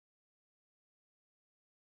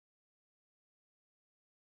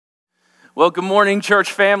Well, good morning, church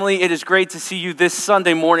family. It is great to see you this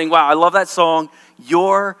Sunday morning. Wow, I love that song,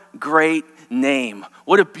 Your Great Name.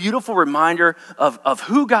 What a beautiful reminder of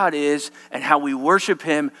who God is and how we worship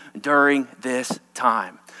him during this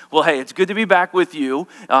time. Well, hey, it's good to be back with you.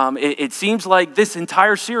 It seems like this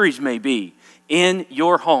entire series may be in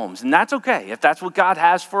your homes, and that's okay. If that's what God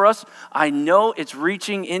has for us, I know it's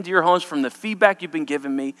reaching into your homes from the feedback you've been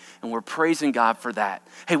giving me, and we're praising God for that.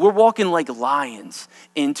 Hey, we're walking like lions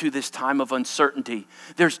into this time of uncertainty.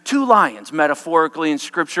 There's two lions, metaphorically in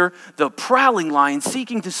Scripture. The prowling lion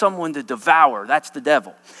seeking to someone to devour, that's the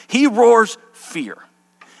devil. He roars fear.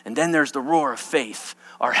 And then there's the roar of faith,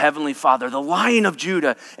 our Heavenly Father, the Lion of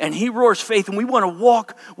Judah, and he roars faith, and we want to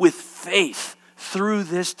walk with faith through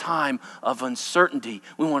this time of uncertainty.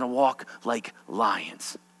 We want to walk like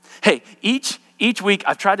lions. Hey, each week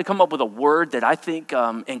I've tried to come up with a word that I think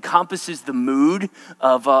encompasses the mood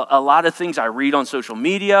of a lot of things I read on social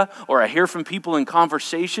media or I hear from people in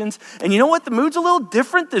conversations. And you know what? The mood's a little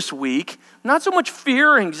different this week. Not so much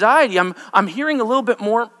fear or anxiety. I'm hearing a little bit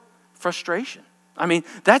more frustration. I mean,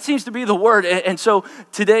 that seems to be the word. And so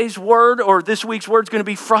today's word or this week's word is going to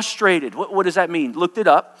be frustrated. What does that mean? Looked it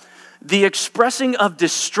up. The expressing of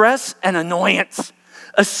distress and annoyance,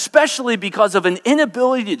 especially because of an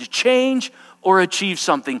inability to change or achieve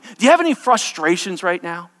something. Do you have any frustrations right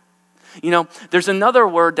now? You know, there's another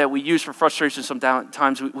word that we use for frustration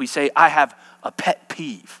sometimes. We say, I have a pet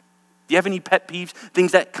peeve. Do you have any pet peeves?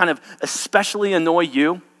 Things that kind of especially annoy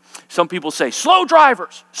you? Some people say, slow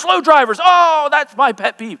drivers. Oh, that's my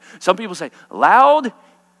pet peeve. Some people say, loud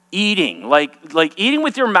eating, like eating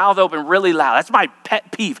with your mouth open really loud. That's my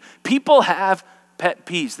pet peeve. People have pet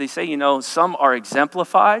peeves. They say, some are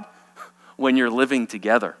exemplified when you're living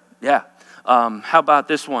together. Yeah. How about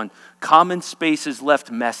this one? Common spaces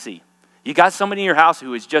left messy. You got somebody in your house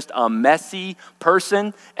who is just a messy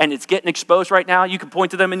person and it's getting exposed right now. You can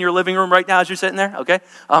point to them in your living room right now as you're sitting there, okay?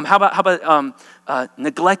 How about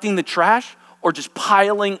neglecting the trash or just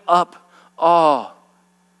piling up all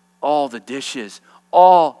the dishes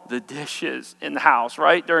in the house,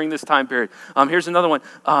 right, during this time period. Here's another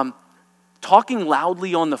one. Talking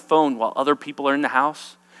loudly on the phone while other people are in the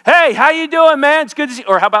house. Hey, how you doing, man? It's good to see you.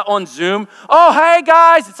 Or how about on Zoom? Oh, hey,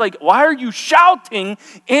 guys. It's like, why are you shouting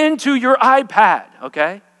into your iPad,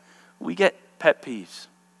 okay? We get pet peeves.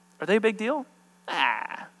 Are they a big deal?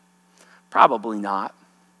 Probably not.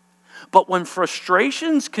 But when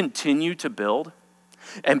frustrations continue to build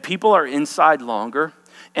and people are inside longer,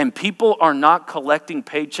 and people are not collecting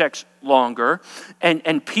paychecks longer,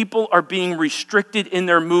 and people are being restricted in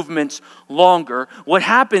their movements longer, what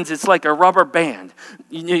happens, it's like a rubber band.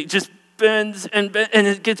 It just bends and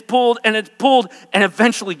it gets pulled, and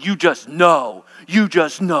eventually you just know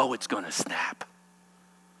it's going to snap.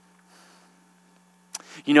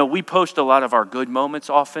 We post a lot of our good moments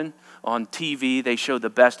often on TV. They show the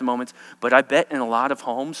best moments, but I bet in a lot of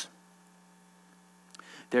homes,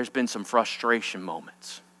 there's been some frustration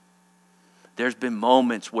moments. There's been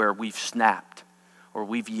moments where we've snapped or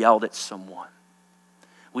we've yelled at someone.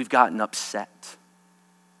 We've gotten upset.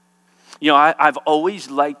 I've always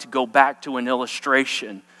liked to go back to an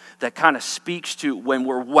illustration that kind of speaks to when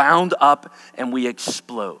we're wound up and we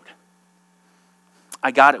explode.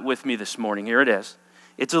 I got it with me this morning. Here it is.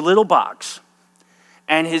 It's a little box,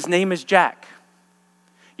 and his name is Jack.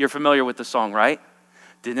 You're familiar with the song, right?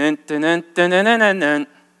 Dun-dun-dun-dun-dun-dun-dun-dun.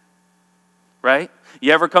 Right?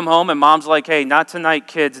 You ever come home and mom's like, hey, not tonight,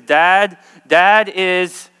 kids. Dad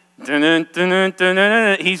is,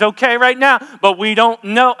 he's okay right now, but we don't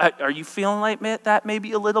know. Are you feeling like that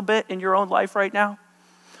maybe a little bit in your own life right now?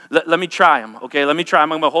 Let me try him, okay? I'm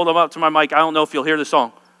going to hold him up to my mic. I don't know if you'll hear the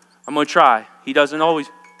song. I'm going to try. He doesn't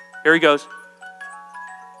always. Here he goes.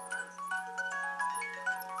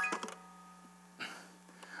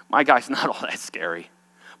 My guy's not all that scary.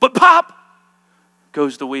 But pop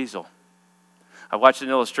goes the weasel. I watched an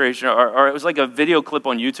illustration, or it was like a video clip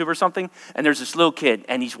on YouTube or something, and there's this little kid,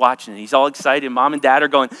 and he's watching it. He's all excited. Mom and dad are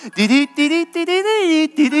going,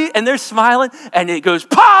 dee-dee-dee-dee-dee-dee-dee-dee, and they're smiling, and it goes,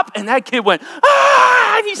 pop! And that kid went,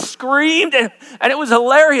 ah! And he screamed, and it was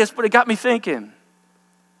hilarious, but it got me thinking.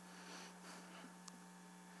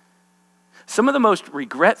 Some of the most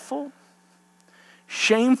regretful,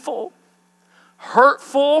 shameful,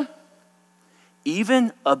 hurtful,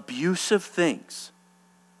 even abusive things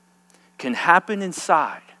can happen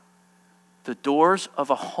inside the doors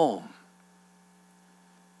of a home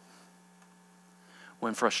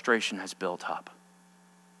when frustration has built up.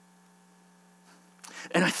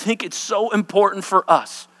 And I think it's so important for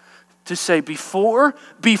us to say, before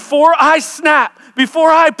I snap,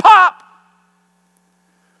 before I pop,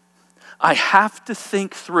 I have to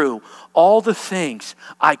think through all the things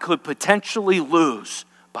I could potentially lose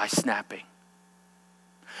by snapping.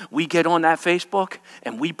 We get on that Facebook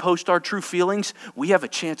and we post our true feelings, we have a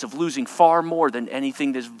chance of losing far more than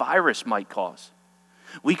anything this virus might cause.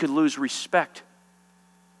 We could lose respect.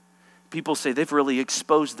 People say they've really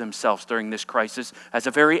exposed themselves during this crisis as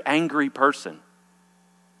a very angry person.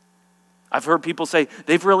 I've heard people say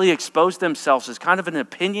they've really exposed themselves as kind of an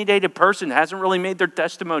opinionated person, hasn't really made their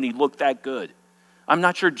testimony look that good. I'm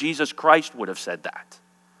not sure Jesus Christ would have said that.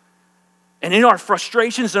 And in our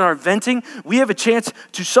frustrations and our venting, we have a chance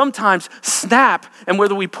to sometimes snap, and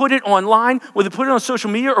whether we put it online, whether we put it on social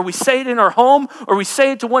media, or we say it in our home, or we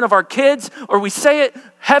say it to one of our kids, or we say it,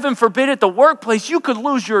 heaven forbid, at the workplace, you could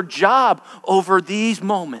lose your job over these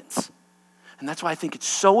moments. And that's why I think it's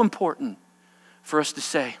so important for us to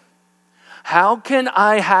say, how can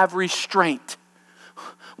I have restraint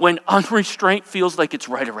when unrestraint feels like it's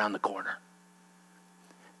right around the corner?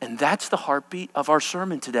 And that's the heartbeat of our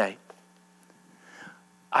sermon today.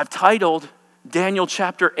 I've titled Daniel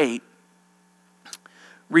chapter 8,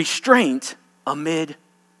 Restraint Amid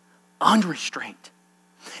Unrestraint.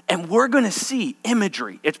 And we're going to see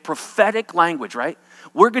imagery. It's prophetic language, right?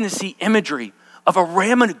 We're going to see imagery of a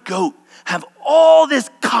ram and a goat have all this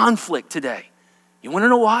conflict today. You want to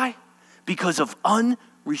know why? Because of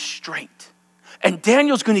unrestraint. And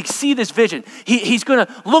Daniel's going to see this vision. He's going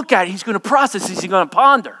to look at it. He's going to process it. He's going to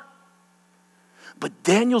ponder. But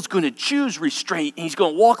Daniel's going to choose restraint, and he's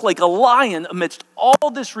going to walk like a lion amidst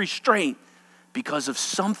all this restraint because of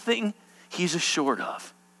something he's assured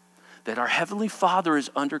of, that our Heavenly Father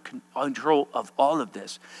is under control of all of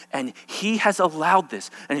this, and he has allowed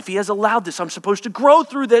this. And if he has allowed this, I'm supposed to grow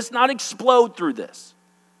through this, not explode through this.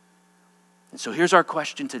 And so here's our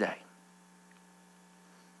question today.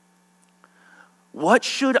 What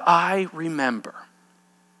should I remember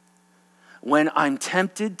when I'm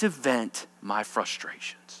tempted to vent my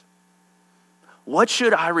frustrations? What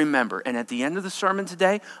should I remember? And at the end of the sermon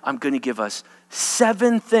today, I'm going to give us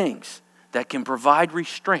 7 things that can provide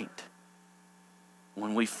restraint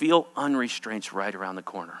when we feel unrestraint's right around the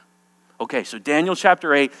corner. Okay, so Daniel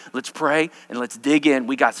chapter 8, let's pray and let's dig in.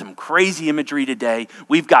 We got some crazy imagery today.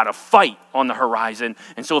 We've got a fight on the horizon.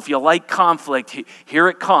 And so if you like conflict, here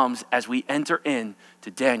it comes as we enter in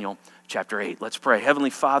to Daniel chapter 8. Let's pray.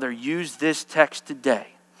 Heavenly Father, use this text today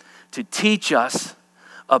to teach us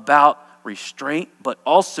about restraint, but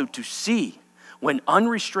also to see when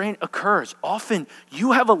unrestraint occurs. Often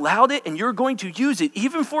you have allowed it and you're going to use it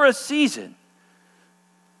even for a season.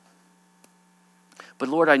 But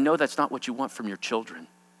Lord, I know that's not what you want from your children.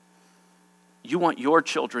 You want your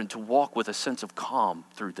children to walk with a sense of calm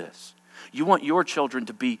through this. You want your children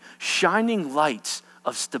to be shining lights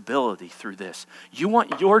of stability through this. You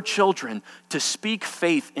want your children to speak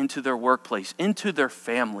faith into their workplace, into their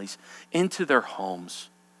families, into their homes.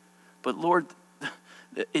 But Lord,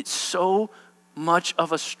 it's so much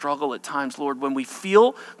of a struggle at times, Lord, when we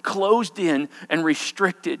feel closed in and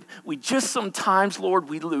restricted. We just sometimes, Lord,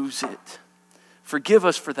 we lose it. Forgive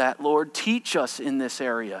us for that, Lord. Teach us in this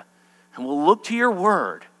area. And we'll look to your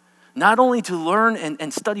word, not only to learn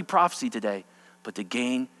and study prophecy today, but to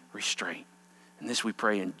gain restraint. And this we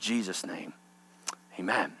pray in Jesus' name.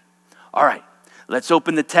 Amen. All right, let's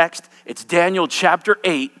open the text. It's Daniel chapter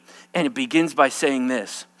 8, and it begins by saying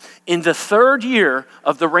this. In the 3rd year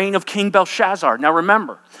of the reign of King Belshazzar. Now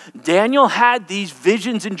remember, Daniel had these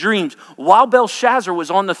visions and dreams while Belshazzar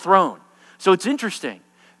was on the throne. So it's interesting.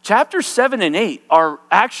 Chapters 7 and 8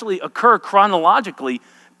 occur chronologically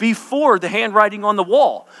before the handwriting on the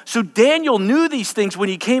wall. So Daniel knew these things when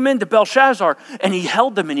he came into Belshazzar, and he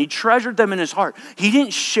held them and he treasured them in his heart. He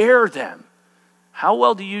didn't share them. How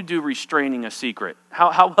well do you do restraining a secret?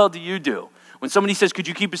 How well do you do? When somebody says, could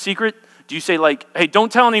you keep a secret? Do you say like, hey,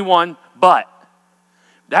 don't tell anyone, but?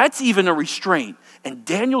 That's even a restraint. And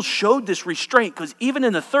Daniel showed this restraint because even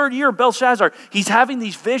in the 3rd year of Belshazzar, he's having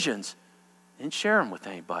these visions. He didn't share them with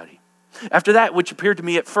anybody. After that, which appeared to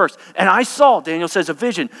me at first, and I saw, Daniel says, a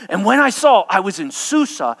vision. And when I saw, I was in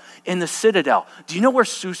Susa in the citadel. Do you know where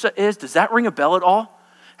Susa is? Does that ring a bell at all?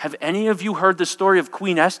 Have any of you heard the story of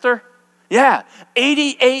Queen Esther? Yeah,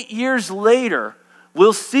 88 years later,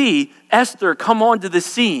 we'll see Esther come onto the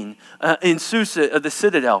scene in Susa, the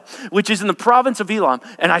citadel, which is in the province of Elam.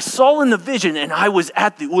 And I saw in the vision, and I was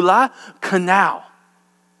at the Ula Canal.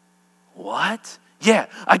 What? Yeah,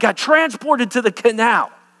 I got transported to the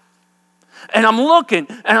canal. And I'm looking,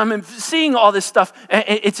 and I'm seeing all this stuff.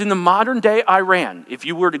 It's in the modern day Iran. If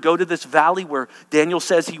you were to go to this valley where Daniel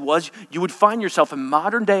says he was, you would find yourself in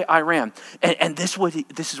modern day Iran. And this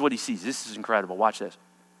is what he sees. This is incredible. Watch this.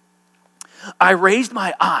 I raised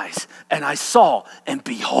my eyes and I saw, and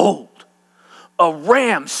behold, a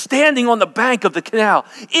ram standing on the bank of the canal.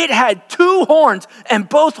 It had 2 horns, and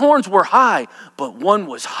both horns were high, but one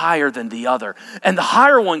was higher than the other. And the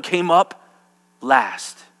higher one came up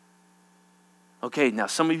last. Okay, now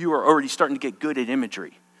some of you are already starting to get good at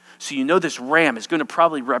imagery. So you know this ram is going to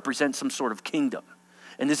probably represent some sort of kingdom.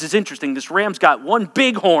 And this is interesting. This ram's got one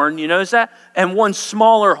big horn, you notice that? And one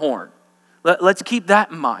smaller horn. Let's keep that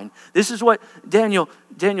in mind. This is what Daniel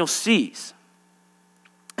sees.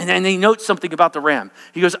 And then he notes something about the ram.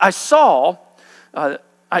 He goes, I saw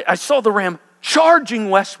the ram charging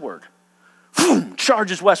westward.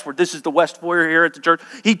 Charges westward. This is the west foyer here at the church.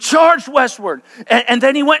 He charged westward, and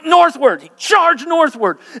then he went northward. He charged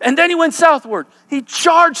northward, and then he went southward. He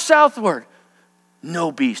charged southward.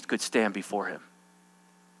 No beast could stand before him.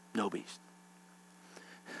 No beast.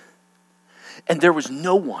 And there was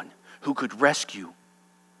no one who could rescue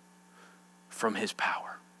from his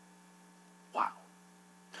power. Wow.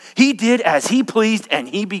 He did as he pleased, and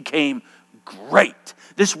he became great.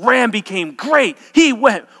 This ram became great. He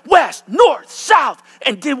went west, north, south,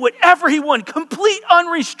 and did whatever he wanted. Complete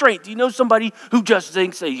unrestraint. Do you know somebody who just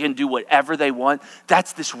thinks they can do whatever they want?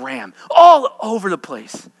 That's this ram. All over the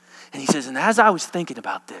place. And he says, and as I was thinking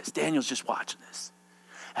about this, Daniel's just watching this.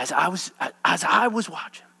 As I was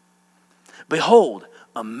watching, behold,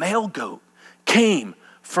 a male goat came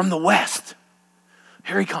from the west.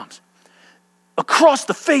 Here he comes. Across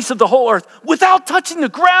the face of the whole earth without touching the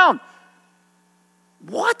ground.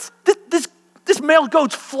 What? This male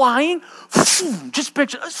goat's flying? Just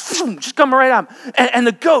picture, just coming right at him. And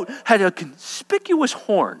the goat had a conspicuous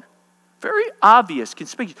horn. Very obvious,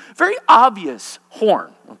 very obvious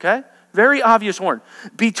horn, okay? Very obvious horn.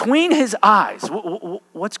 Between his eyes,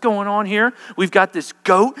 what's going on here? We've got this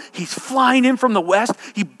goat. He's flying in from the west.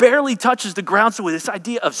 He barely touches the ground. So with this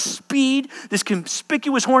idea of speed, this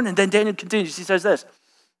conspicuous horn, and then Daniel continues. He says this.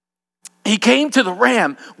 He came to the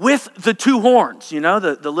ram with the 2 horns, you know,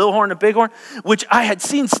 the little horn and the big horn, which I had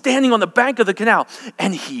seen standing on the bank of the canal.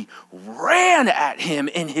 And he ran at him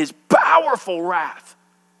in his powerful wrath.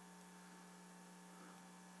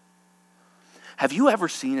 Have you ever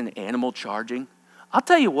seen an animal charging? I'll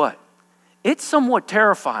tell you what, it's somewhat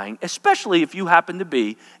terrifying, especially if you happen to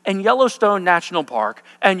be in Yellowstone National Park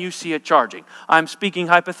and you see it charging. I'm speaking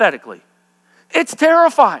hypothetically. It's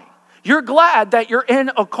terrifying. You're glad that you're in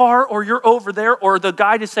a car or you're over there or the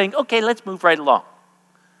guide is saying, okay, let's move right along.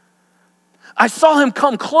 I saw him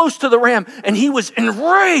come close to the ram and he was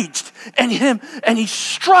enraged and he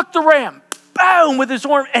struck the ram, boom, with his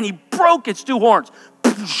horn, and he broke its 2 horns,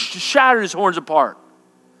 shattered his horns apart.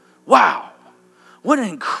 Wow, what an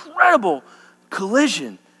incredible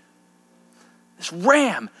collision. This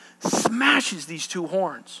ram smashes these 2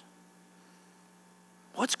 horns.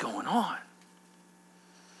 What's going on?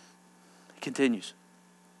 Continues.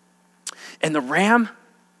 And the ram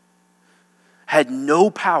had no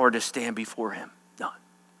power to stand before him. None.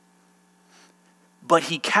 But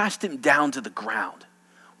he cast him down to the ground.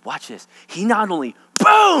 Watch this. He not only,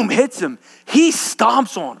 boom, hits him, he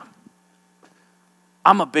stomps on him.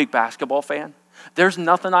 I'm a big basketball fan. There's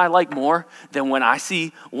nothing I like more than when I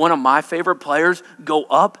see one of my favorite players go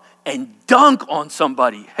up and dunk on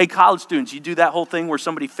somebody. Hey, college students, you do that whole thing where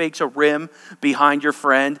somebody fakes a rim behind your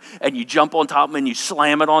friend and you jump on top of them and you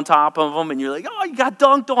slam it on top of them and you're like, oh, you got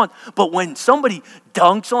dunked on. But when somebody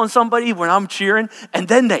dunks on somebody, when I'm cheering, and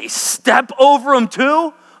then they step over them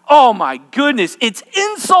too, oh my goodness, it's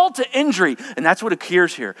insult to injury. And that's what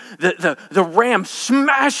occurs here. The ram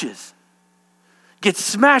gets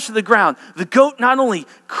smashed to the ground. The goat not only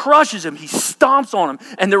crushes him, he stomps on him,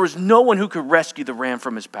 and there was no one who could rescue the ram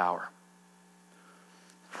from his power.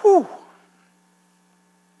 Whew.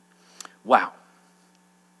 Wow.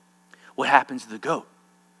 What happens to the goat?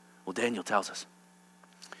 Well, Daniel tells us.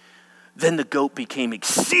 Then the goat became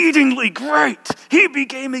exceedingly great. He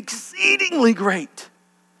became exceedingly great.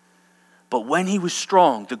 But when he was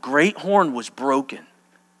strong, the great horn was broken.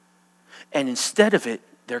 And instead of it,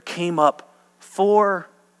 there came up 4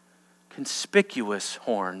 conspicuous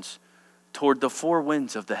horns toward the 4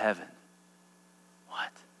 winds of the heaven.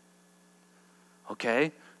 What?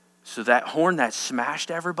 Okay, so that horn that smashed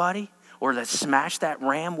everybody, or that smashed that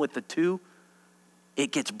ram with the 2,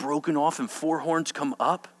 it gets broken off and 4 horns come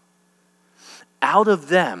up. Out of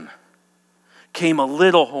them came a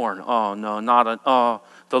little horn. Oh no,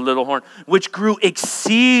 the little horn, which grew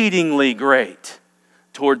exceedingly great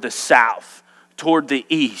toward the south, toward the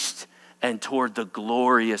east, and toward the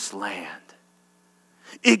glorious land.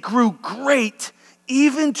 It grew great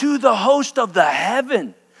even to the host of the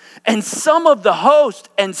heaven And some of the host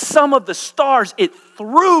and some of the stars it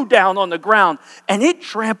threw down on the ground, and it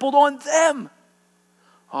trampled on them.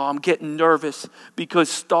 Oh, I'm getting nervous because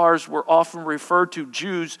stars were often referred to.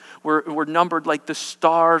 Jews were numbered like the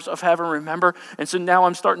stars of heaven, remember? And so now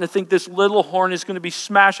I'm starting to think this little horn is going to be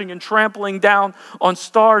smashing and trampling down on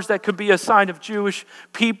stars that could be a sign of Jewish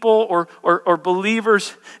people or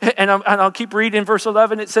believers. And I'll keep reading verse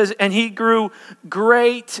 11. It says, and he grew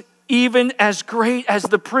great, even as great as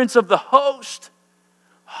the prince of the host.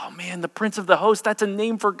 Oh man, the prince of the host, that's a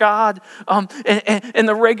name for God. And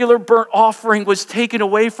the regular burnt offering was taken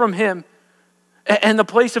away from him. And the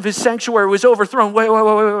place of his sanctuary was overthrown. Wait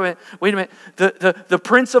a minute. The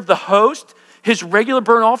prince of the host, his regular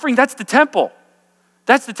burnt offering, that's the temple.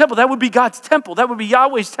 That's the temple. That would be God's temple. That would be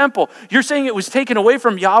Yahweh's temple. You're saying it was taken away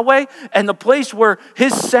from Yahweh, and the place where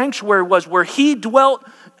his sanctuary was, where he dwelt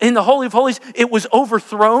in the Holy of Holies, it was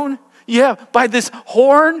overthrown? Yeah, by this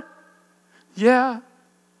horn? Yeah.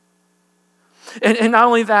 And not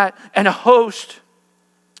only that, and a host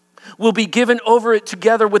will be given over it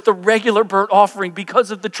together with the regular burnt offering because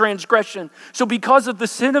of the transgression. So because of the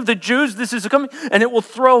sin of the Jews, this is coming, and it will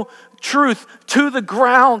throw truth to the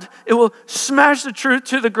ground. It will smash the truth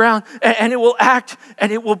to the ground, and it will act,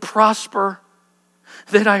 and it will prosper.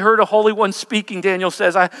 Then I heard a holy one speaking, Daniel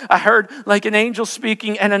says. I heard like an angel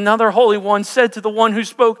speaking, and another holy one said to the one who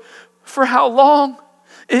spoke, for how long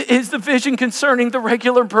is the vision concerning the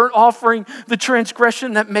regular burnt offering, the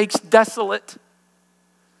transgression that makes desolate?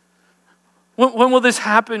 When will this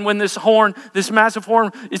happen? When this horn, this massive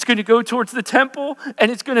horn, is going to go towards the temple, and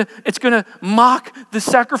it's going to mock the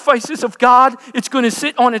sacrifices of God. It's going to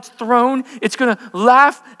sit on its throne. It's going to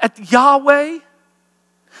laugh at Yahweh.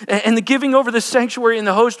 And the giving over the sanctuary and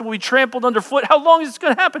the host will be trampled underfoot. How long is this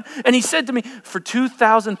going to happen? And he said to me, for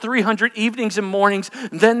 2,300 evenings and mornings,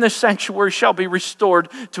 then the sanctuary shall be restored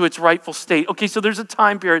to its rightful state. Okay, so there's a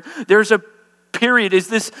time period. There's a period. Is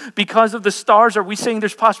this because of the stars? Are we saying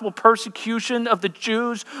there's possible persecution of the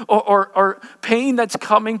Jews or pain that's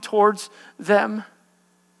coming towards them?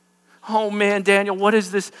 Oh man, Daniel, what is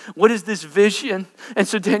this? What is this vision? And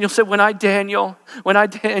so Daniel said, when I, Daniel,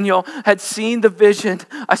 had seen the vision,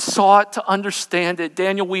 I sought to understand it.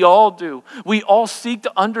 Daniel, we all do. We all seek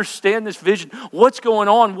to understand this vision. What's going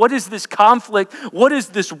on? What is this conflict? What is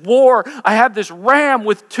this war? I have this ram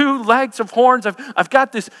with 2 legs of horns. I've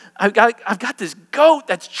got this goat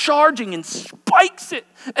that's charging and spikes it.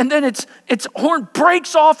 And then its horn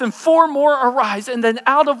breaks off and 4 more arise. And then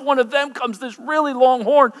out of one of them comes this really long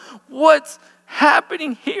horn. What's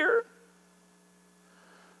happening here?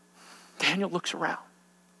 Daniel looks around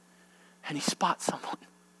and he spots someone.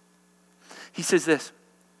 He says this,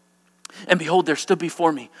 and behold, there stood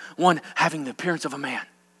before me one having the appearance of a man.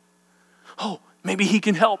 Oh, maybe he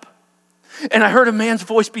can help. And I heard a man's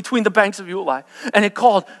voice between the banks of Ulai, and it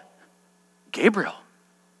called, Gabriel,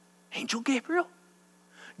 Angel Gabriel,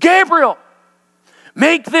 Gabriel,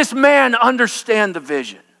 make this man understand the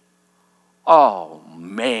vision. Oh,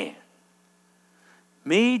 man.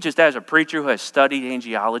 Me, just as a preacher who has studied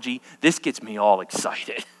angelology, this gets me all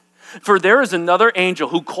excited. For there is another angel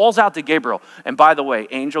who calls out to Gabriel. And by the way,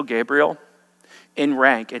 Angel Gabriel, in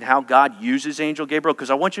rank and how God uses Angel Gabriel, because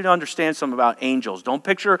I want you to understand something about angels. Don't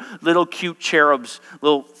picture little cute cherubs,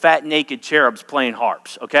 little fat naked cherubs playing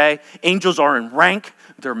harps, okay? Angels are in rank,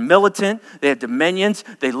 they're militant, they have dominions,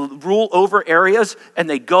 they rule over areas, and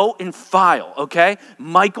they go in file, okay?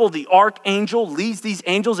 Michael, the archangel, leads these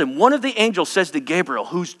angels, and one of the angels says to Gabriel,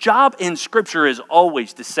 whose job in Scripture is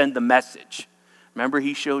always to send the message. Remember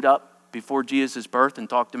he showed up before Jesus' birth and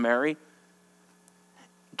talked to Mary?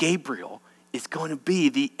 Gabriel is going to be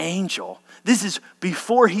the angel. This is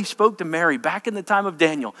before he spoke to Mary back in the time of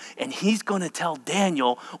Daniel. And he's going to tell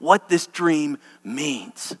Daniel what this dream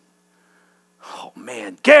means. Oh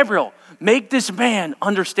man, Gabriel, make this man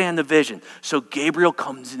understand the vision. So Gabriel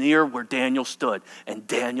comes near where Daniel stood, and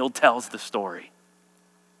Daniel tells the story.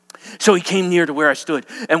 So he came near to where I stood.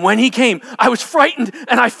 And when he came, I was frightened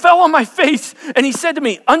and I fell on my face. And he said to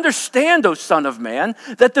me, understand, O son of man,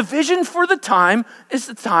 that the vision for the time is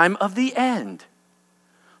the time of the end.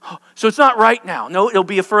 So it's not right now. No, it'll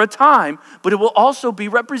be for a time, but it will also be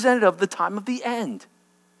representative of the time of the end.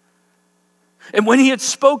 And when he had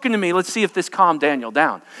spoken to me, let's see if this calmed Daniel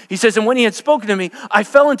down. He says, and when he had spoken to me, I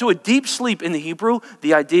fell into a deep sleep. In the Hebrew,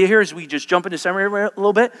 the idea here is we just jump into summary a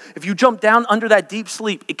little bit. If you jump down under that deep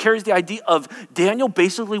sleep, it carries the idea of Daniel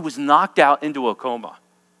basically was knocked out into a coma.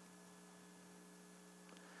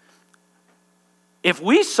 If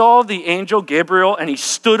we saw the angel Gabriel and he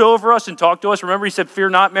stood over us and talked to us, remember he said,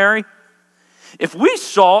 fear not, Mary? If we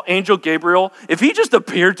saw angel Gabriel, if he just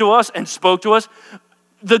appeared to us and spoke to us,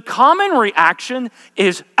 the common reaction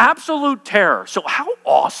is absolute terror. So how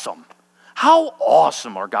awesome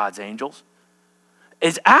are God's angels?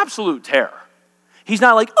 It's absolute terror. He's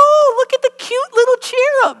not like, oh, look at the cute little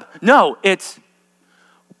cherub. No, it's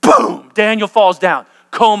boom, Daniel falls down,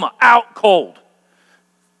 coma, out cold,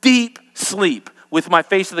 deep sleep with my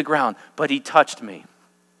face to the ground. But he touched me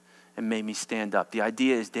and made me stand up. The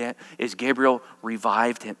idea is Gabriel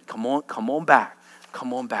revived him. Come on back.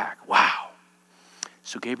 Wow.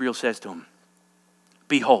 So Gabriel says to him,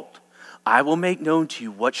 behold, I will make known to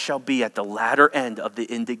you what shall be at the latter end of the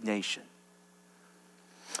indignation.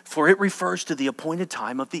 For it refers to the appointed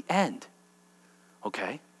time of the end.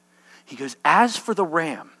 Okay? He goes, as for the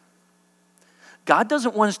ram, God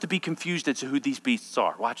doesn't want us to be confused as to who these beasts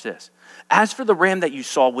are. Watch this. As for the ram that you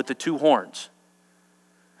saw with the two horns,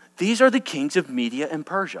 these are the kings of Media and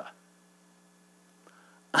Persia.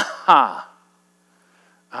 Aha.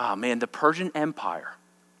 Oh man, the Persian Empire.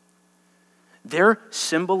 Their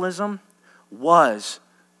symbolism was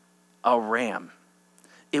a ram.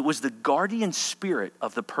 It was the guardian spirit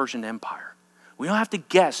of the Persian Empire. We don't have to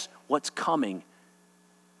guess what's coming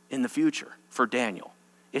in the future for Daniel.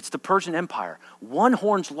 It's the Persian Empire. One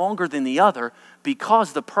horn's longer than the other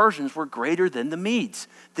because the Persians were greater than the Medes.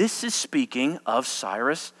 This is speaking of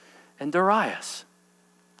Cyrus and Darius.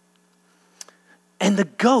 And the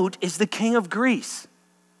goat is the king of Greece.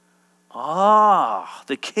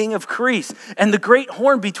 The king of Greece. And the great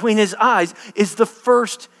horn between his eyes is the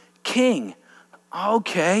first king.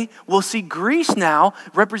 Okay, well, see, Greece now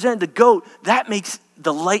represented the goat. That makes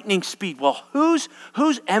the lightning speed. Well, whose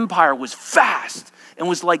empire was fast and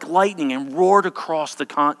was like lightning and roared across the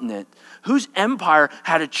continent? Whose empire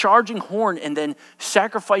had a charging horn and then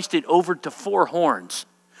sacrificed it over to four horns?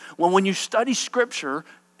 Well, when you study Scripture,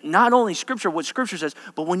 not only Scripture, what Scripture says,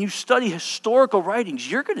 but when you study historical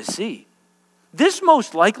writings, you're going to see this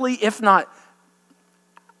most likely, if not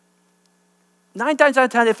 9 times out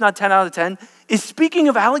of 10, if not 10 out of 10, is speaking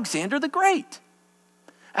of Alexander the Great.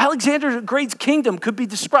 Alexander the Great's kingdom could be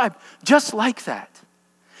described just like that.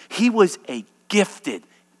 He was a gifted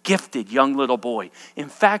young little boy. In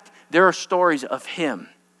fact, there are stories of him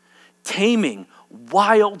taming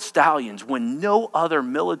wild stallions when no other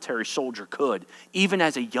military soldier could, even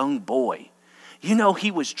as a young boy. You know, he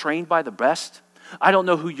was trained by the best. I don't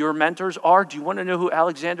know who your mentors are. Do you want to know who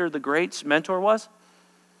Alexander the Great's mentor was?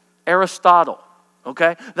 Aristotle,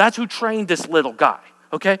 okay? That's who trained this little guy,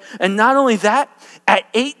 okay? And not only that, at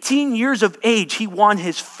 18 years of age, he won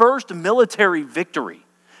his first military victory.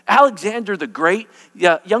 Alexander the Great,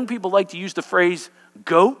 yeah, young people like to use the phrase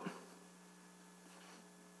goat.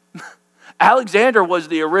 Alexander was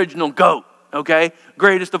the original goat, okay?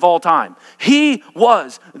 Greatest of all time. He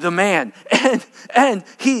was the man. And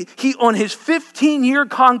he on his 15-year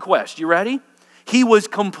conquest, you ready? He was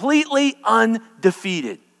completely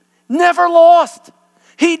undefeated. Never lost.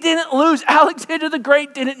 He didn't lose. Alexander the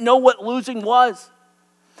Great didn't know what losing was.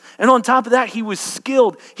 And on top of that, he was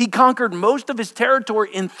skilled. He conquered most of his territory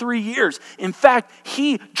in 3 years. In fact,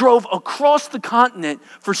 he drove across the continent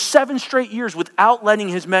for 7 straight years without letting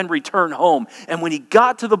his men return home. And when he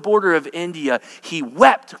got to the border of India, he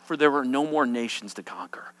wept, for there were no more nations to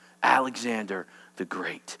conquer. Alexander the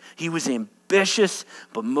Great. He was ambitious,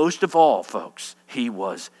 but most of all, folks, he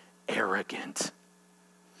was arrogant.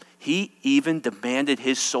 He even demanded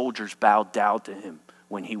his soldiers bow down to him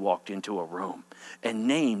when he walked into a room, and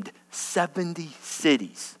named 70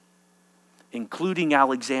 cities, including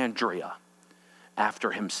Alexandria,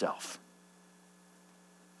 after himself.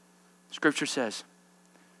 Scripture says,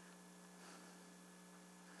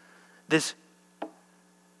 this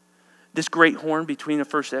great horn between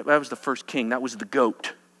that was the first king, that was the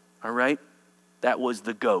goat, all right? That was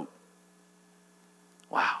the goat.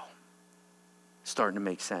 Wow. Starting to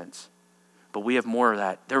make sense. But we have more of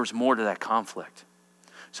that. There was more to that conflict.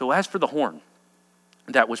 So as for the horn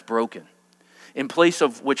that was broken, in place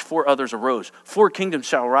of which 4 others arose, 4 kingdoms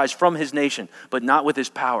shall arise from his nation, but not with his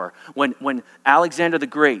power. When Alexander the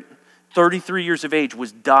Great, 33 years of age,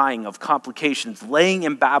 was dying of complications, laying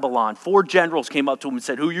in Babylon, 4 generals came up to him and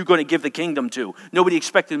said, who are you going to give the kingdom to? Nobody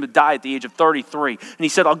expected him to die at the age of 33. And he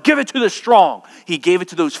said, I'll give it to the strong. He gave it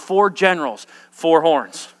to those 4 generals, 4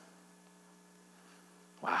 horns.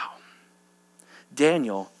 Wow.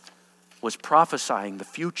 Daniel was prophesying the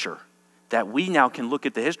future, that we now can look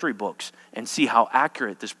at the history books and see how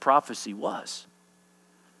accurate this prophecy was.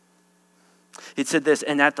 It said this,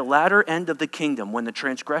 and at the latter end of the kingdom, when the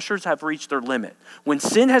transgressors have reached their limit, when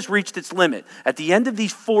sin has reached its limit, at the end of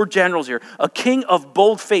these 4 generals here, a king of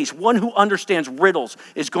bold face, one who understands riddles,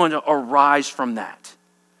 is going to arise from that.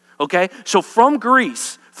 Okay? So from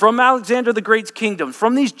Greece, from Alexander the Great's kingdom,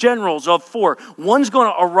 from these generals of 4, one's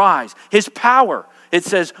going to arise. His power, it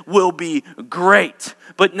says, will be great,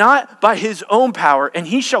 but not by his own power. And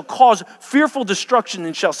he shall cause fearful destruction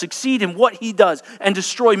and shall succeed in what he does and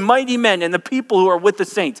destroy mighty men and the people who are with the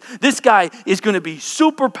saints. This guy is going to be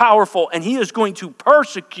super powerful, and he is going to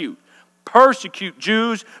persecute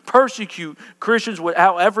Jews, persecute Christians,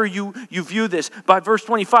 however you view this. By verse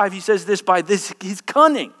 25, he says this, by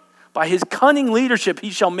his cunning leadership,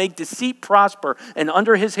 he shall make deceit prosper, and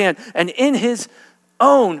under his hand, and in his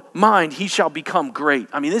own mind, he shall become great.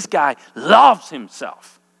 I mean, this guy loves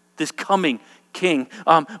himself, this coming king.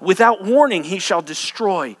 Without warning, he shall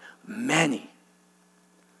destroy many.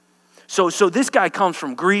 So this guy comes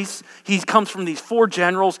from Greece. He comes from these 4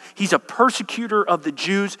 generals. He's a persecutor of the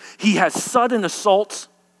Jews. He has sudden assaults.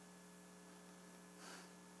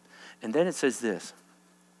 And then it says this,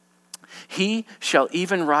 he shall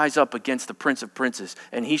even rise up against the prince of princes,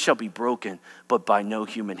 and he shall be broken, but by no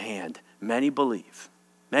human hand. Many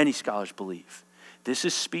scholars believe, this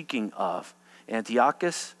is speaking of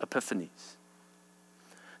Antiochus Epiphanes,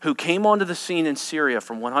 who came onto the scene in Syria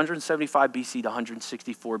from 175 BC to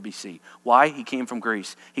 164 BC. Why? He came from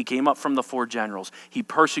Greece. He came up from the 4 generals. He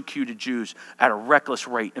persecuted Jews at a reckless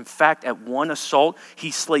rate. In fact, at one assault,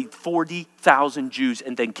 he slayed 40,000 Jews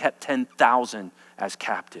and then kept 10,000 as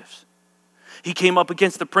captives. He came up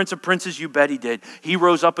against the Prince of Princes, you bet he did. He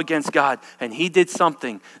rose up against God, and he did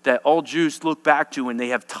something that all Jews look back to, and they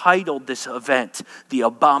have titled this event, the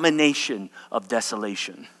Abomination of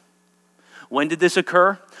Desolation. When did this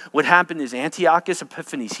occur? What happened is Antiochus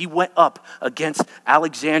Epiphanes, he went up against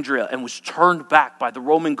Alexandria and was turned back by the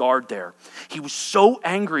Roman guard there. He was so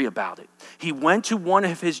angry about it. He went to one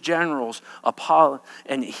of his generals, Apollo,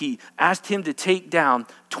 and he asked him to take down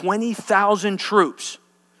 20,000 troops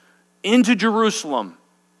into Jerusalem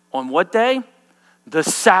on what day? The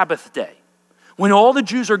Sabbath day. When all the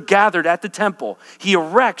Jews are gathered at the temple, he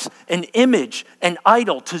erects an image, an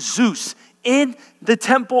idol to Zeus in the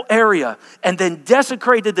temple area, and then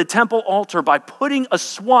desecrated the temple altar by putting a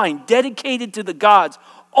swine dedicated to the gods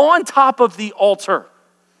on top of the altar.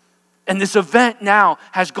 And this event now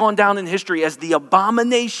has gone down in history as the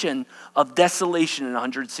Abomination of Desolation in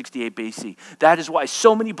 168 BC. That is why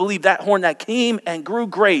so many believe that horn that came and grew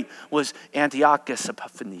great was Antiochus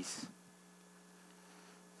Epiphanes.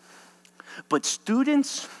 But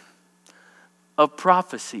students of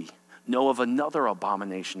prophecy know of another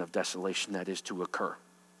abomination of desolation that is to occur.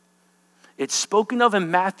 It's spoken of in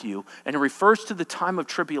Matthew, and it refers to the time of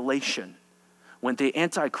tribulation when the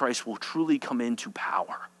Antichrist will truly come into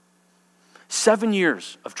power. 7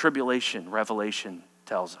 years of tribulation, Revelation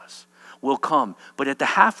tells us, will come. But at the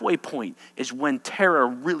halfway point is when terror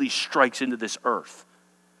really strikes into this earth.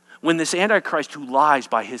 When this Antichrist who lies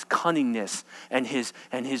by his cunningness and his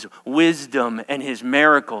wisdom and his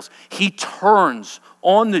miracles, he turns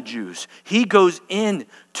on the Jews. He goes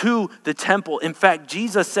into the temple. In fact,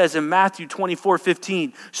 Jesus says in Matthew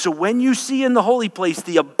 24:15, so when you see in the holy place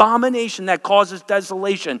the abomination that causes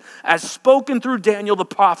desolation, as spoken through Daniel the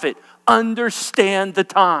prophet, understand the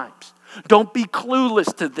times. Don't be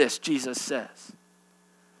clueless to this, Jesus says.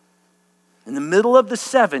 In the middle of the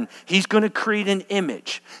 7, he's going to create an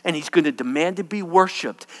image, and he's going to demand to be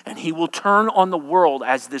worshiped, and he will turn on the world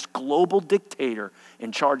as this global dictator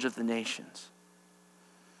in charge of the nations.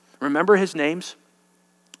 Remember his names?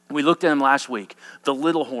 We looked at him last week. The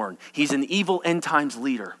little horn. He's an evil end times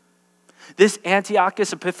leader. This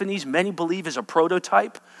Antiochus Epiphanes, many believe, is a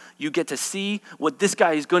prototype. You get to see what this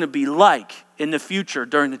guy is going to be like in the future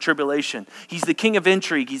during the tribulation. He's the king of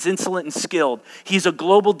intrigue. He's insolent and skilled. He's a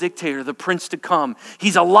global dictator, the prince to come.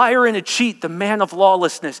 He's a liar and a cheat, the man of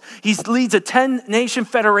lawlessness. He leads a 10-nation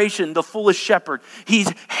federation, the foolish shepherd.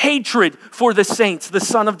 He's hatred for the saints, the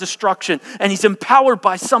son of destruction. And he's empowered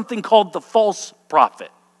by something called the false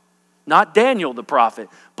prophet. Not Daniel the prophet,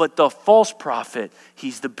 but the false prophet.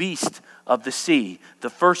 He's the beast of the sea, the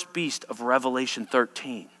first beast of Revelation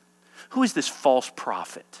 13. Who is this false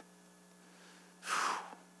prophet?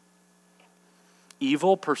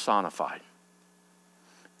 Evil personified.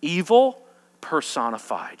 Evil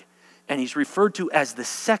personified. And he's referred to as the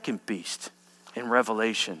second beast in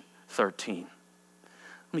Revelation 13.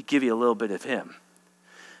 Let me give you a little bit of him.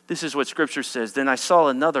 This is what Scripture says. Then I saw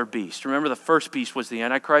another beast. Remember, the first beast was the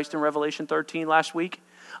Antichrist in Revelation 13 last week?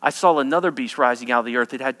 I saw another beast rising out of the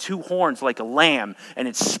earth. It had 2 horns like a lamb, and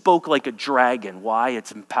it spoke like a dragon. Why?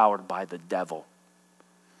 It's empowered by the devil.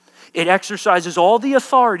 It exercises all the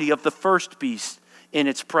authority of the first beast in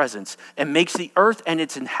its presence and makes the earth and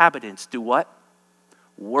its inhabitants do what?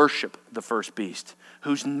 worship the first beast,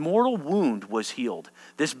 whose mortal wound was healed.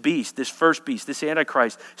 This beast, this first beast, this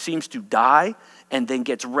Antichrist, seems to die and then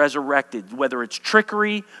gets resurrected, whether it's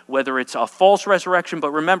trickery, whether it's a false resurrection.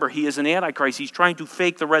 But remember, he is an Antichrist. He's trying to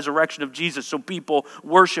fake the resurrection of Jesus so people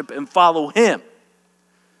worship and follow him.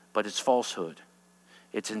 But it's falsehood.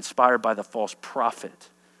 It's inspired by the false prophet.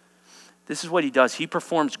 This is what he does. He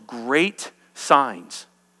performs great signs,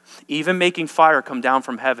 even making fire come down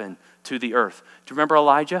from heaven to the earth. Do you remember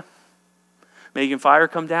Elijah making fire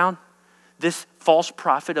come down? This false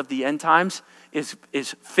prophet of the end times is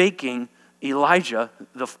faking Elijah,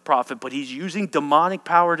 the prophet, but he's using demonic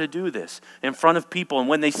power to do this in front of people. And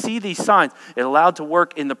when they see these signs, it allowed to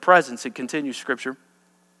work in the presence. It continues, Scripture.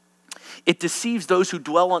 It deceives those who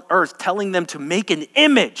dwell on earth, telling them to make an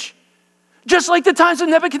image. Just like the times of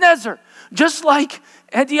Nebuchadnezzar. Just like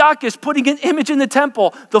Antiochus putting an image in the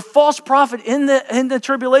temple. The false prophet in the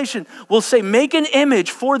tribulation will say, make an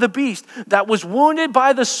image for the beast that was wounded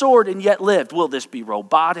by the sword and yet lived. Will this be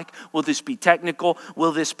robotic? Will this be technical?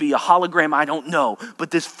 Will this be a hologram? I don't know.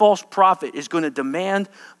 But this false prophet is going to demand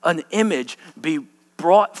an image be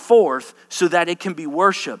brought forth so that it can be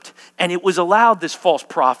worshiped. And it was allowed, this false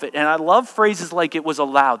prophet. And I love phrases like it was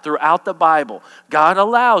allowed throughout the Bible. God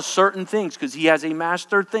allows certain things because he has a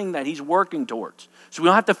master thing that he's working towards. So we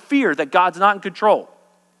don't have to fear that God's not in control.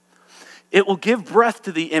 It will give breath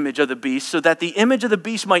to the image of the beast so that the image of the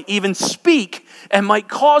beast might even speak and might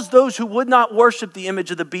cause those who would not worship the image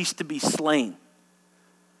of the beast to be slain.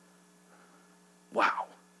 Wow.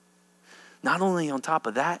 Not only on top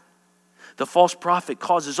of that, the false prophet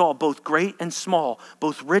causes all, both great and small,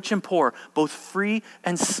 both rich and poor, both free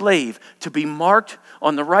and slave, to be marked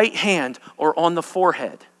on the right hand or on the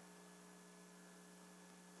forehead.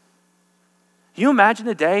 Can you imagine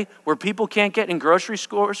a day where people can't get in grocery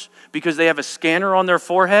stores because they have a scanner on their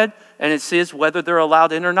forehead and it says whether they're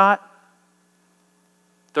allowed in or not?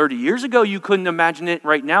 30 years ago, you couldn't imagine it.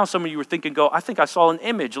 Right now, some of you were thinking, I think I saw an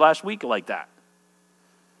image last week like that.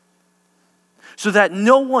 So that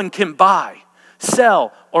no one can buy,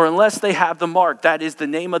 sell, or unless they have the mark, that is the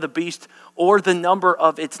name of the beast or the number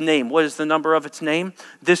of its name. What is the number of its name?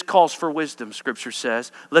 This calls for wisdom, Scripture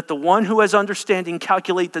says. Let the one who has understanding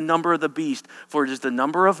calculate the number of the beast, for it is the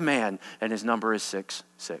number of man, and his number is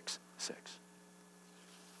 666.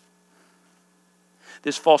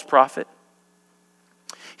 This false prophet,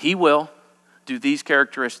 he will do these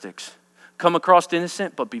characteristics. Come across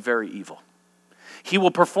innocent, but be very evil. He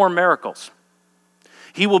will perform miracles.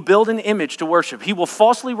 He will build an image to worship. He will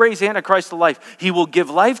falsely raise Antichrist to life. He will give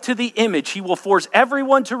life to the image. He will force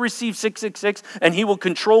everyone to receive 666, and he will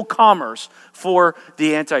control commerce for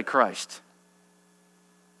the Antichrist.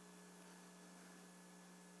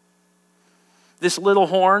 This little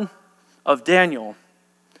horn of Daniel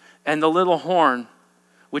and the little horn,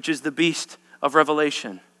 which is the beast of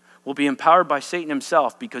Revelation, will be empowered by Satan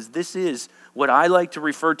himself, because this is what I like to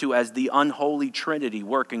refer to as the unholy trinity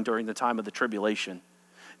working during the time of the tribulation.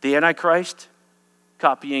 The Antichrist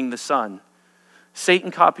copying the Son, Satan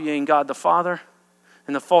copying God the Father,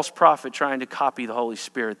 and the false prophet trying to copy the Holy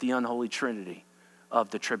Spirit, the unholy trinity of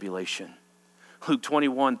the tribulation. Luke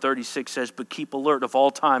 21:36 says, but keep alert of all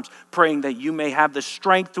times, praying that you may have the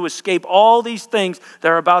strength to escape all these things that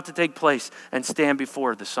are about to take place and stand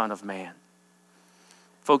before the Son of Man.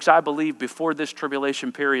 Folks, I believe before this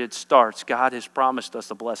tribulation period starts, God has promised us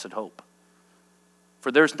a blessed hope.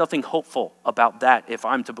 For there's nothing hopeful about that if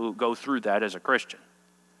I'm to go through that as a Christian.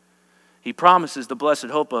 He promises the blessed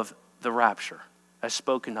hope of the rapture, as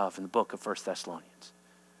spoken of in the book of 1 Thessalonians.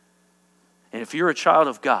 And if you're a child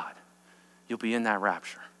of God, you'll be in that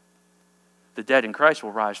rapture. The dead in Christ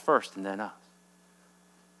will rise first and then us.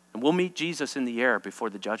 And we'll meet Jesus in the air before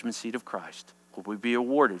the judgment seat of Christ, where we'll be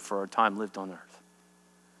awarded for our time lived on earth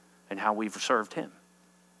and how we've served him.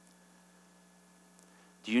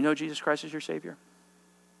 Do you know Jesus Christ as your Savior?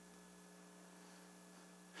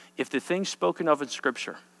 If the things spoken of in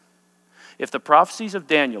Scripture, if the prophecies of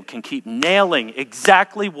Daniel can keep nailing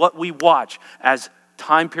exactly what we watch as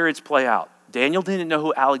time periods play out. Daniel didn't know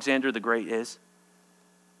who Alexander the Great is.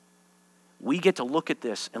 We get to look at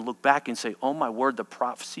this and look back and say, oh my word, the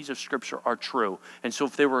prophecies of Scripture are true. And so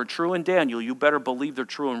if they were true in Daniel, you better believe they're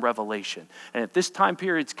true in Revelation. And if this time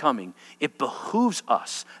period's coming, it behooves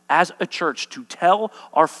us as a church to tell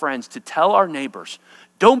our friends, to tell our neighbors,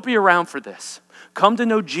 don't be around for this. Come to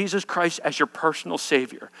know Jesus Christ as your personal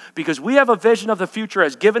Savior, because we have a vision of the future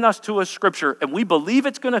as given us to a Scripture, and we believe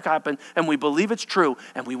it's going to happen, and we believe it's true,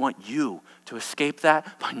 and we want you to escape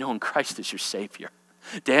that by knowing Christ as your Savior.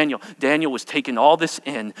 Daniel was taking all this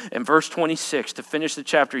in verse 26, to finish the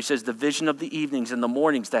chapter, he says, the vision of the evenings and the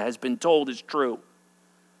mornings that has been told is true.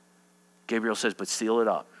 Gabriel says, but seal it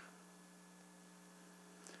up.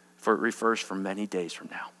 For it refers from many days from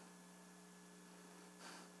now.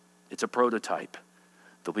 It's a prototype.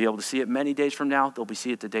 They'll be able to see it many days from now. They'll be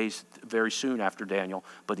see it the days very soon after Daniel,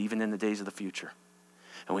 but even in the days of the future.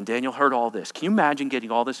 And when Daniel heard all this, can you imagine getting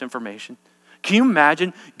all this information? Can you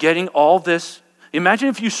imagine getting all this? Imagine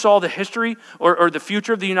if you saw the history or the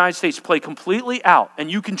future of the United States play completely out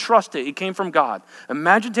and you can trust it. It came from God.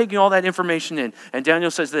 Imagine taking all that information in. And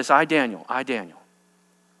Daniel says this, I, Daniel,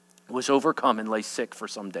 was overcome and lay sick for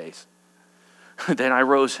some days. Then I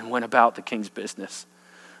rose and went about the king's business.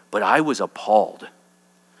 But I was appalled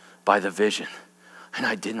by the vision, and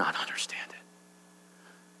I did not understand it.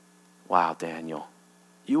 Wow, Daniel,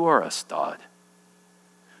 you are a stud.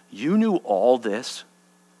 You knew all this.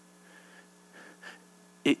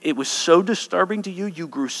 It was so disturbing to you, you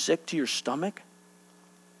grew sick to your stomach.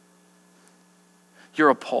 You're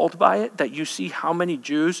appalled by it, that you see how many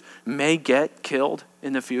Jews may get killed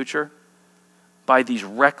in the future by these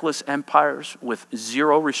reckless empires with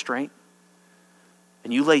zero restraint.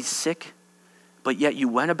 And you lay sick, but yet you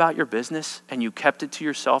went about your business and you kept it to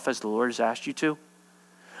yourself as the Lord has asked you to.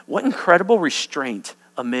 What incredible restraint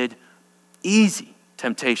amid easy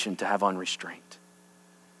temptation to have unrestraint.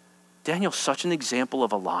 Daniel's such an example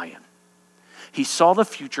of a lion. He saw the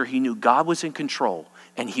future, he knew God was in control,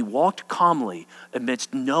 and he walked calmly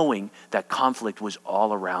amidst knowing that conflict was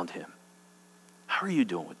all around him. How are you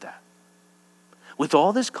doing with that? With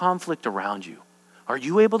all this conflict around you, are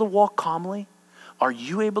you able to walk calmly? Are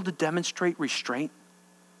you able to demonstrate restraint?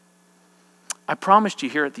 I promised you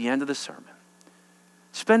here at the end of the sermon,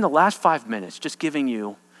 spend the last 5 minutes just giving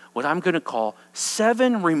you what I'm going to call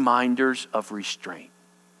 7 reminders of restraint.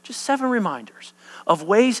 Just 7 reminders of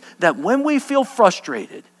ways that when we feel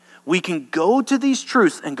frustrated, we can go to these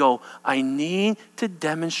truths and go, I need to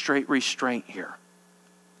demonstrate restraint here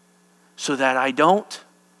so that I don't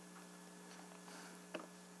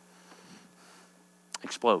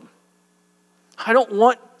explode. I don't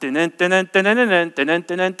want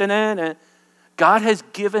God has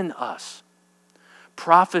given us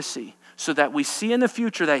prophecy so that we see in the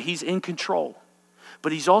future that he's in control.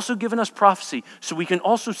 But he's also given us prophecy so we can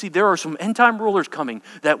also see there are some end time rulers coming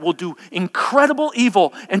that will do incredible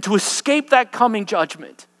evil, and to escape that coming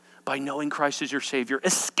judgment by knowing Christ is your Savior.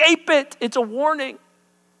 Escape it. It's a warning.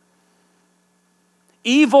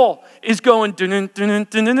 Evil is going and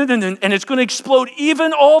it's going to explode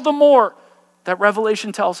even all the more. That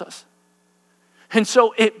Revelation tells us. And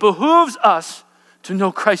so it behooves us to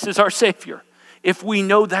know Christ is our Savior if we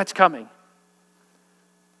know that's coming.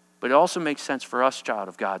 But it also makes sense for us, child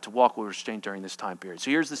of God, to walk with restraint during this time period.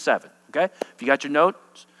 So here's the 7, okay? If you got your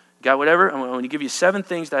notes, you got whatever, I'm going to give you 7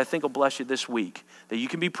 things that I think will bless you this week that you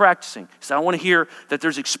can be practicing. Because I don't want to hear that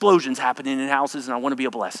there's explosions happening in houses, and I want to be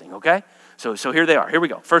a blessing, okay? So here they are. Here we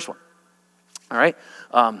go. First one. All right?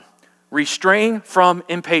 Restrain from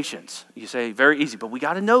impatience. You say, very easy, but we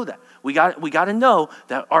got to know that. We got to know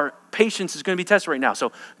that our patience is going to be tested right now.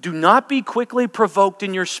 So do not be quickly provoked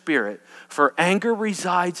in your spirit, for anger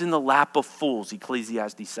resides in the lap of fools,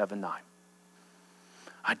 Ecclesiastes 7:9.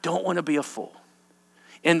 I don't want to be a fool.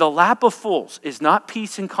 In the lap of fools is not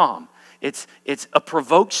peace and calm. It's a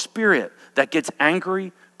provoked spirit that gets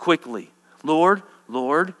angry quickly. Lord,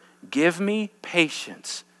 give me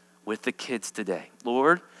patience with the kids today.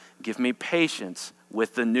 Lord, give me patience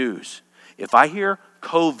with the news. If I hear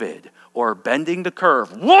COVID or bending the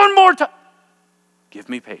curve one more time, give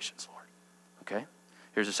me patience, Lord. Okay?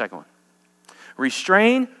 Here's the second one.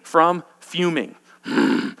 Restrain from fuming.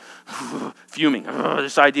 Fuming,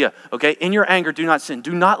 this idea. Okay? In your anger, do not sin.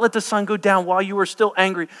 Do not let the sun go down while you are still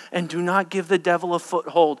angry, and do not give the devil a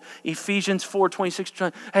foothold. Ephesians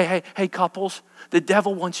 4:26. Hey, couples, the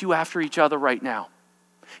devil wants you after each other right now.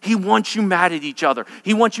 He wants you mad at each other.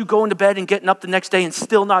 He wants you going to bed and getting up the next day and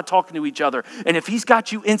still not talking to each other. And if he's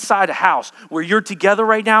got you inside a house where you're together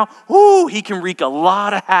right now, he can wreak a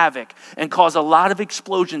lot of havoc and cause a lot of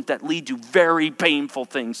explosions that lead to very painful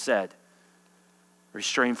things said.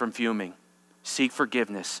 Restrain from fuming. Seek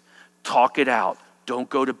forgiveness. Talk it out. Don't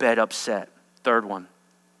go to bed upset. Third one.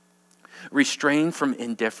 Restrain from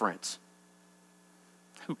indifference.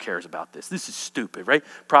 Who cares about this? This is stupid, right?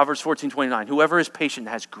 Proverbs 14:29. Whoever is patient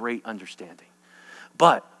has great understanding.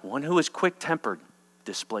 But one who is quick-tempered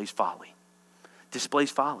displays folly.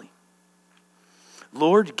 Displays folly.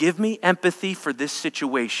 Lord, give me empathy for this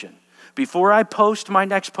situation. Before I post my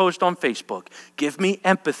next post on Facebook, give me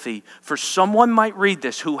empathy for someone might read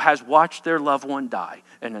this who has watched their loved one die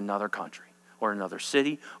in another country or another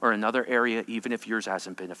city or another area, even if yours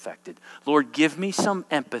hasn't been affected. Lord, give me some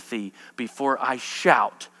empathy before I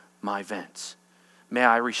shout my vents. May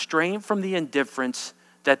I restrain from the indifference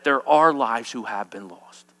that there are lives who have been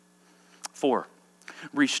lost. 4,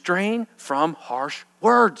 restrain from harsh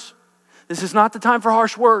words. This is not the time for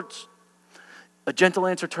harsh words. A gentle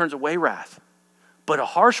answer turns away wrath, but a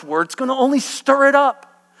harsh word's going to only stir it up.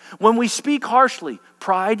 When we speak harshly,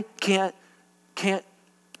 pride can't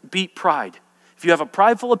beat pride. If you have a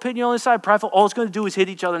prideful opinion on this side, all it's going to do is hit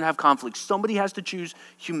each other and have conflict. Somebody has to choose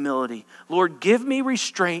humility. Lord, give me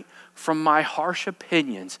restraint from my harsh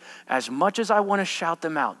opinions. As much as I want to shout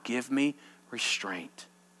them out, give me restraint.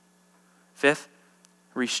 5th,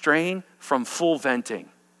 restrain from full venting.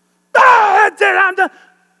 That's it, I'm done.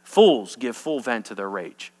 Fools give full vent to their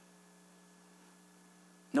rage.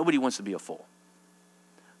 Nobody wants to be a fool.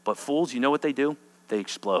 But fools, you know what they do? They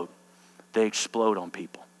explode. They explode on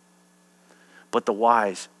people. But the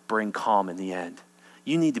wise bring calm in the end.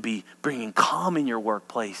 You need to be bringing calm in your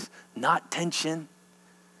workplace, not tension.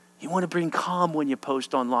 You want to bring calm when you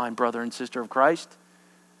post online, brother and sister of Christ.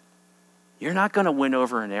 You're not going to win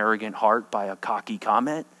over an arrogant heart by a cocky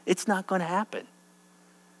comment. It's not going to happen.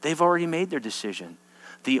 They've already made their decision.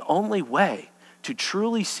 The only way to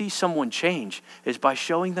truly see someone change is by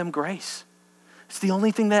showing them grace. It's the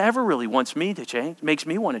only thing that ever really wants me to change, makes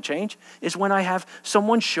me want to change, is when I have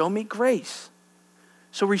someone show me grace.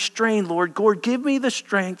 So restrain, Lord. Lord, give me the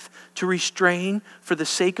strength to restrain for the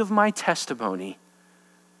sake of my testimony,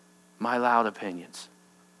 my loud opinions.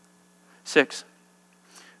 6,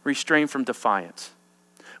 restrain from defiance.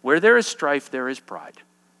 Where there is strife, there is pride.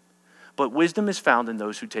 But wisdom is found in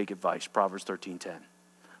those who take advice. Proverbs 13:10.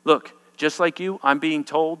 Look, just like you, I'm being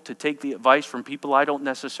told to take the advice from people I don't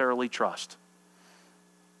necessarily trust.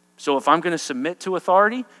 So if I'm going to submit to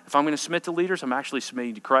authority, if I'm going to submit to leaders, I'm actually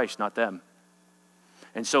submitting to Christ, not them.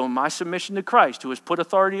 And so in my submission to Christ, who has put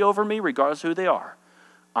authority over me, regardless of who they are,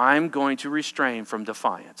 I'm going to restrain from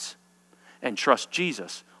defiance and trust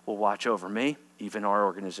Jesus will watch over me, even our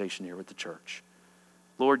organization here at the church.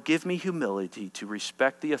 Lord, give me humility to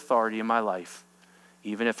respect the authority in my life,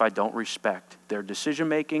 even if I don't respect their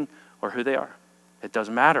decision-making or who they are. It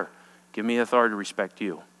doesn't matter. Give me authority to respect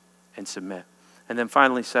you and submit. And then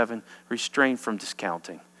finally, 7, restrain from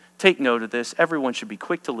discounting. Take note of this. Everyone should be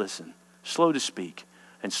quick to listen, slow to speak,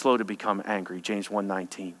 and slow to become angry. James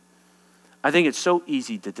 1:19. I think it's so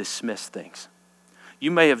easy to dismiss things.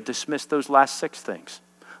 You may have dismissed those last 6 things,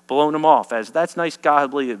 blown them off as that's nice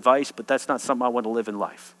godly advice, but that's not something I want to live in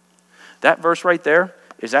life. That verse right there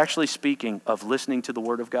is actually speaking of listening to the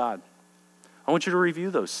word of God. I want you to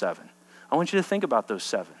review those 7. I want you to think about those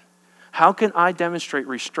 7. How can I demonstrate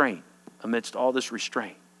restraint amidst all this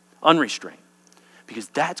unrestraint? Because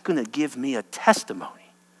that's going to give me a testimony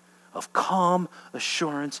of calm,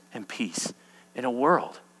 assurance, and peace in a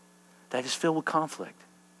world that is filled with conflict.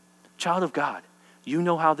 Child of God, you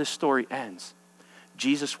know how this story ends.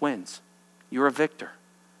 Jesus wins. You're a victor.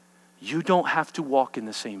 You don't have to walk in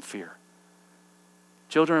the same fear.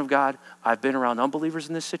 Children of God, I've been around unbelievers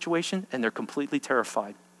in this situation, and they're completely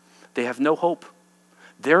terrified. They have no hope.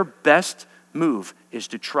 Their best move is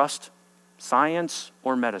to trust science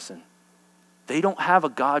or medicine. They don't have a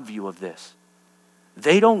God view of this.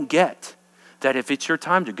 They don't get that if it's your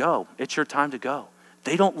time to go, it's your time to go.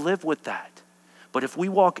 They don't live with that. But if we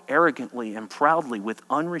walk arrogantly and proudly with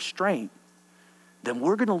unrestraint, then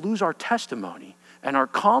we're going to lose our testimony and our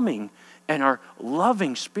calming and our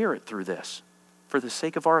loving spirit through this. For the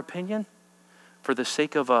sake of our opinion, for the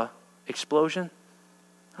sake of an explosion,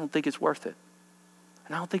 I don't think it's worth it.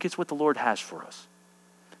 And I don't think it's what the Lord has for us.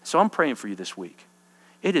 So I'm praying for you this week.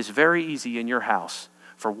 It is very easy in your house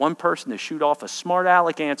for one person to shoot off a smart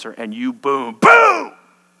aleck answer and you boom, boom!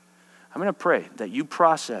 I'm going to pray that you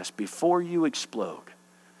process before you explode.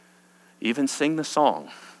 Even sing the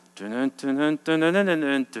song. And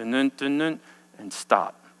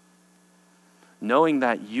stop. Knowing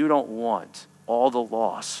that you don't want all the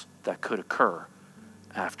loss that could occur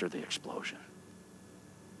after the explosion.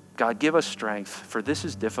 God, give us strength, for this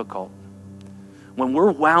is difficult. When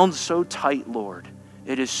we're wound so tight, Lord,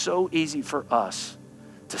 it is so easy for us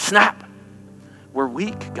to snap. We're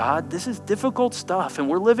weak, God. This is difficult stuff, and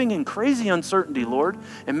we're living in crazy uncertainty, Lord.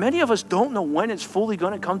 And many of us don't know when it's fully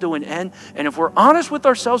going to come to an end. And if we're honest with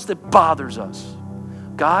ourselves, that bothers us.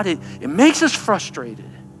 God, it makes us frustrated.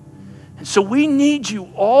 And so we need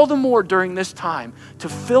you all the more during this time to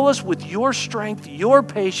fill us with your strength, your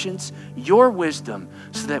patience, your wisdom,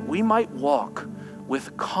 so that we might walk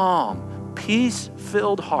with calm,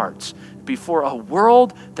 peace-filled hearts before a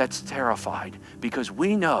world that's terrified, because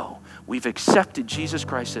we know we've accepted Jesus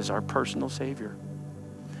Christ as our personal Savior.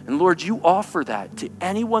 And Lord, you offer that to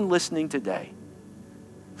anyone listening today.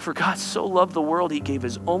 For God so loved the world, he gave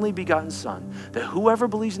his only begotten Son, that whoever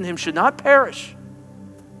believes in him should not perish,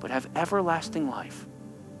 but have everlasting life.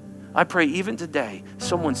 I pray even today,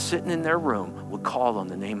 someone sitting in their room would call on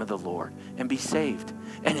the name of the Lord and be saved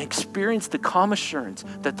and experience the calm assurance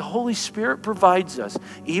that the Holy Spirit provides us,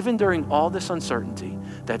 even during all this uncertainty,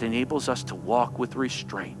 that enables us to walk with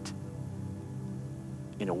restraint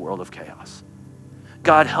in a world of chaos.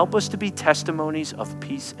 God, help us to be testimonies of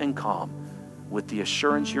peace and calm with the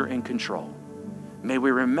assurance you're in control. May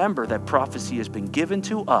we remember that prophecy has been given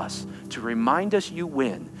to us to remind us you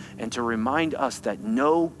win and to remind us that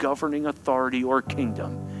no governing authority or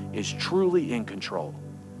kingdom is truly in control,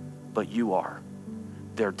 but you are.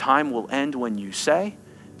 Their time will end when you say,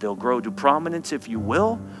 they'll grow to prominence if you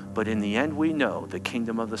will, but in the end we know the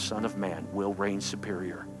kingdom of the Son of Man will reign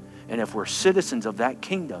superior. And if we're citizens of that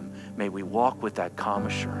kingdom, may we walk with that calm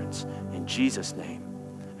assurance. In Jesus' name.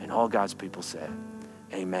 And all God's people said,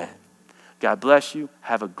 amen. God bless you.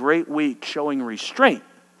 Have a great week showing restraint,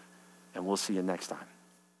 and we'll see you next time.